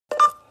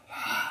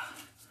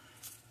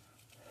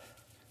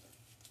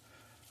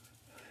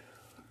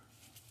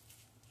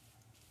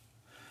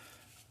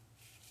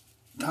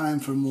time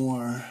for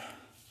more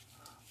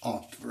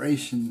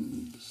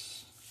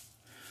alterations,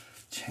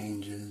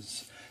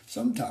 changes,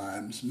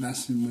 sometimes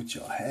messing with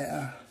your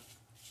hair.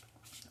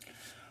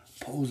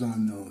 Pulls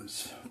on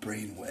those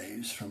brain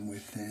waves from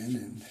within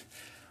and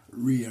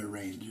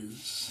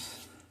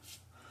rearranges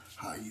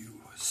how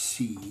you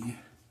see,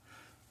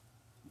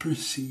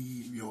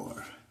 perceive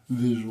your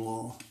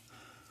visual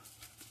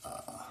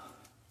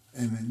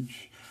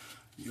image,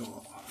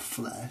 your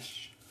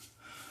flesh,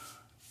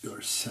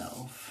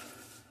 yourself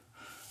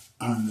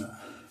on the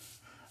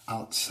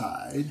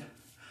outside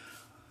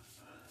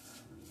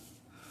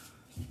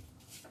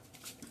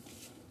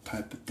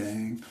type of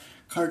thing.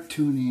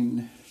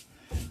 Cartooning.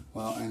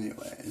 Well,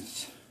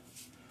 anyways,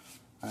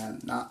 I am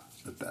not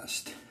the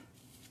best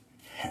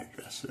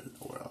hairdresser in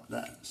the world,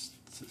 that's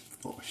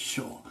for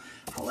sure.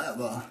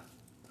 However,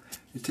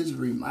 it is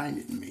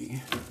reminding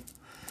me,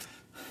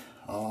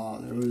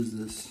 there was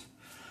this,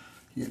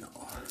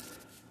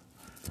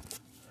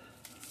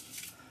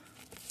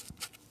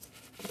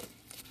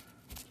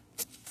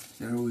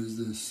 there was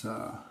this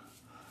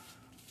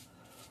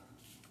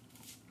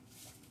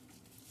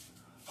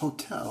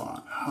hotel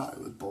on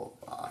Hollywood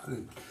Boulevard,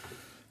 and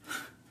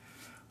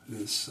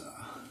this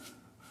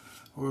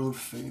world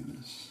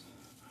famous,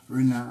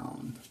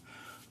 renowned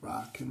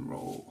rock and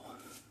roll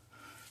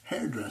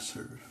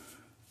hairdresser.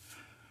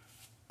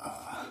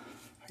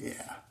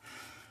 Yeah,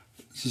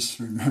 just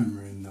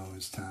remembering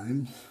those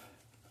times.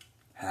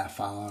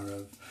 Half hour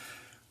of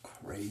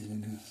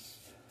craziness,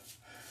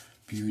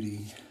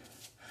 beauty,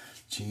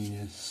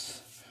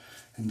 genius,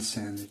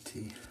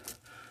 insanity,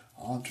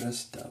 all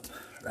dressed up,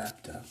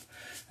 wrapped up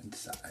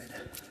inside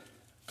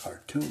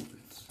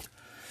cartoons.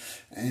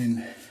 And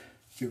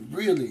if you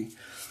really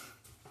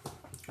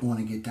want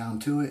to get down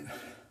to it,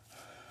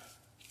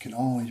 you can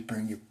always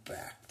bring it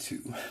back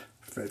to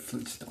Fred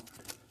Flintstone.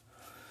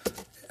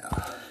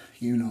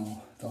 Yeah,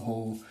 the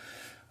whole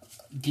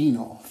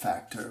Dino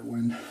factor,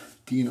 when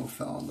Dino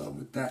fell in love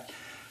with that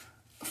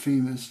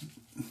famous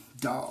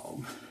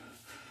dog,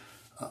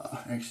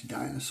 actually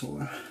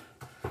dinosaur,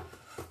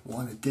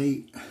 won a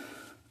date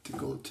to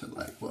go to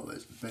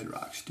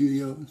Bedrock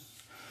Studios.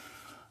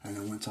 And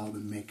then once all the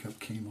makeup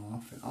came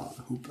off and all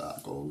the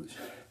hoopla goes,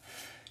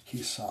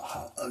 he saw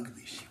how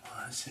ugly she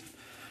was and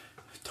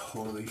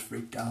totally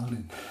freaked out.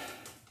 And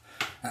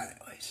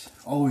anyways,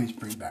 always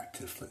bring back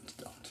to the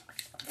Flintstones.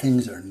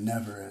 Things are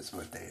never as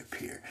what they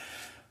appear.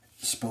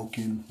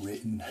 Spoken,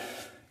 written,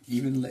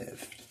 even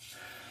lived.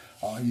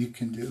 All you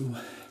can do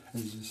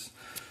is just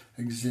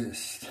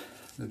exist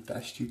the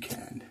best you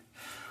can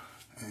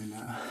and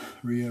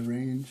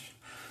rearrange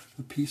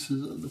the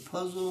pieces of the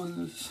puzzle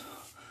in this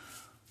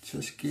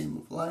chess game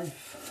of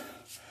life,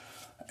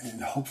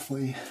 and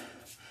hopefully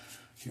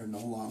you're no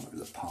longer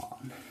the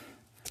pawn.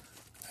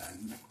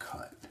 And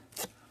cut.